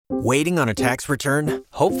Waiting on a tax return?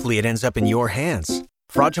 Hopefully it ends up in your hands.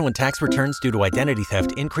 Fraudulent tax returns due to identity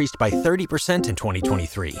theft increased by 30% in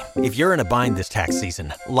 2023. If you're in a bind this tax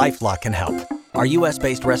season, LifeLock can help. Our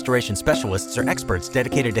U.S.-based restoration specialists are experts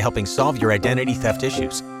dedicated to helping solve your identity theft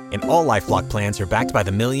issues. And all LifeLock plans are backed by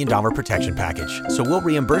the $1 Million Protection Package. So we'll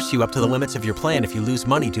reimburse you up to the limits of your plan if you lose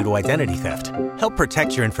money due to identity theft. Help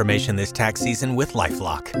protect your information this tax season with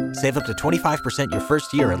LifeLock. Save up to 25% your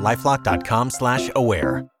first year at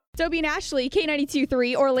LifeLock.com/aware. Toby and Ashley,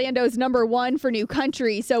 K92.3, Orlando's #1 for new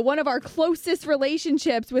country. So one of our closest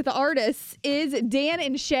relationships with artists is Dan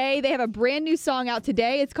and Shay. They have a brand new song out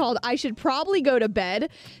today. It's called I Should Probably Go to Bed.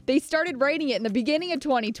 They started writing it in the beginning of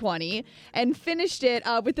 2020 and finished it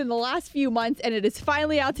within the last few months, and it is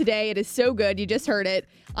finally out today. It is so good. You just heard it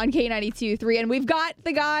on K92.3. And we've got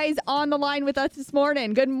the guys on the line with us this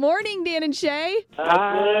morning. Good morning, Dan and Shay.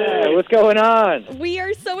 Hi, what's going on? We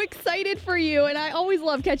are so excited for you, and I always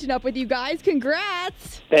love catching up with you guys.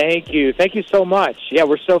 Congrats. Thank you so much. Yeah,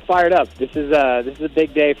 we're so fired up. This is a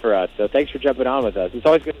big day for us, so thanks for jumping on with us. It's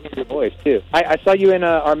always good to hear your voice too. I saw you in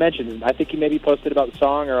our mentions. I think you maybe posted about the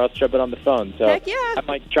song, or else jumping on the phone. So heck yeah. I'm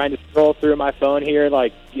trying to scroll through my phone here,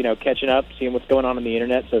 catching up, seeing what's going on the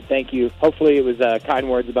internet. So thank you. Hopefully it was kind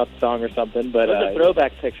words about the song or something. But it was a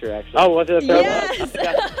throwback picture, actually. Oh, was it a throwback? Yes.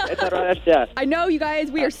 Yeah, is that right? Yeah. I know, you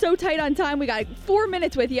guys, we are so tight on time. We got 4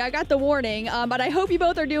 minutes with you. I got the warning, but I hope you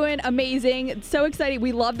both are doing amazing. It's so exciting.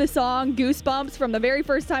 We love the song, Goosebumps, from the very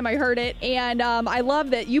first time I heard it. And I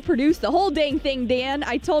love that you produced the whole dang thing, Dan.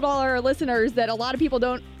 I told all our listeners that a lot of people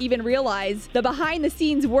don't even realize the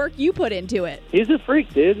behind-the-scenes work you put into it. He's a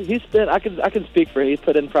freak, dude. I can speak for him. He's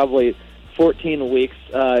put in probably 14 weeks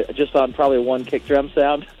just on probably one kick drum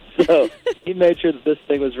sound. So he made sure that this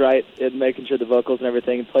thing was right and making sure the vocals and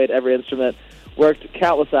everything, played every instrument, worked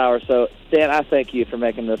countless hours. So, Dan, I thank you for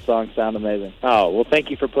making this song sound amazing. Oh, well,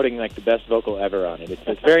 thank you for putting the best vocal ever on it.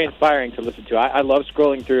 It's very inspiring to listen to. I love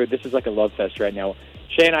scrolling through. This is like a love fest right now.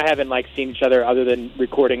 Shay and I haven't seen each other other than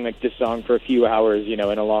recording this song for a few hours, in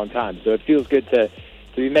a long time. So it feels good to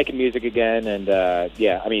be making music again, and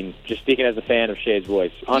just speaking as a fan of Shay's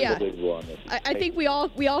voice, unbelievable on this. I think we all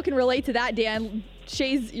can relate to that, Dan.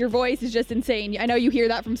 Shay's, your voice is just insane. I know you hear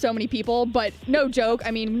that from so many people, but no joke.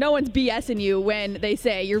 I mean, no one's BSing you when they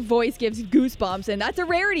say your voice gives goosebumps, and that's a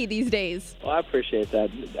rarity these days. Well, I appreciate that.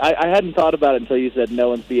 I hadn't thought about it until you said no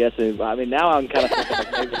one's BSing. I mean, now I'm kind of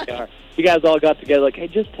thinking maybe they are. You guys all got together hey,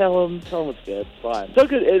 just tell them it's good. It's fine. So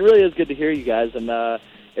good. It really is good to hear you guys, and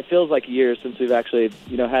it feels like years since we've actually,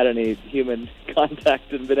 had any human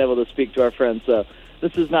contact and been able to speak to our friends. So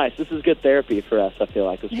this is nice. This is good therapy for us, I feel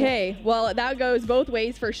like. Hey, well, that goes both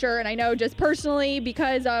ways for sure. And I know just personally,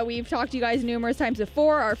 because we've talked to you guys numerous times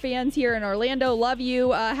before, our fans here in Orlando love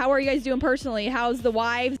you. How are you guys doing personally? How's the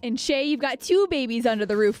wives? And Shay, you've got 2 babies under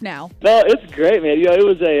the roof now. No, it's great, man. It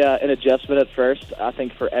was an adjustment at first, I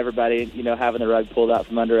think, for everybody, having the rug pulled out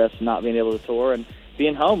from under us, not being able to tour, and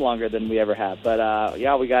being home longer than we ever have. But, I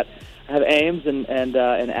have Ames and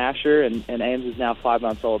Asher, and Ames is now 5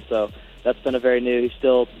 months old, so that's been a very new. He's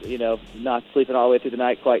still, not sleeping all the way through the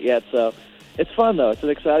night quite yet. So it's fun, though. It's an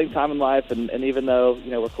exciting time in life, and even though,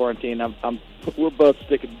 we're quarantined, we're both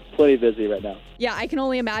sticking plenty busy right now. Yeah, I can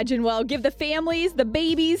only imagine. Well, give the families, the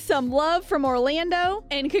babies, some love from Orlando.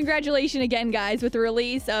 And congratulations again, guys, with the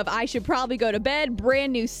release of I Should Probably Go to Bed,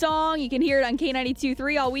 brand new song. You can hear it on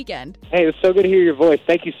K92.3 all weekend. Hey, it was so good to hear your voice.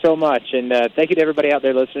 Thank you so much. And thank you to everybody out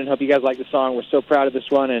there listening. Hope you guys like the song. We're so proud of this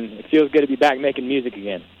one, and it feels good to be back making music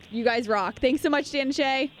again. You guys rock. Thanks so much, Dan and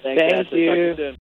Shay. Thank you.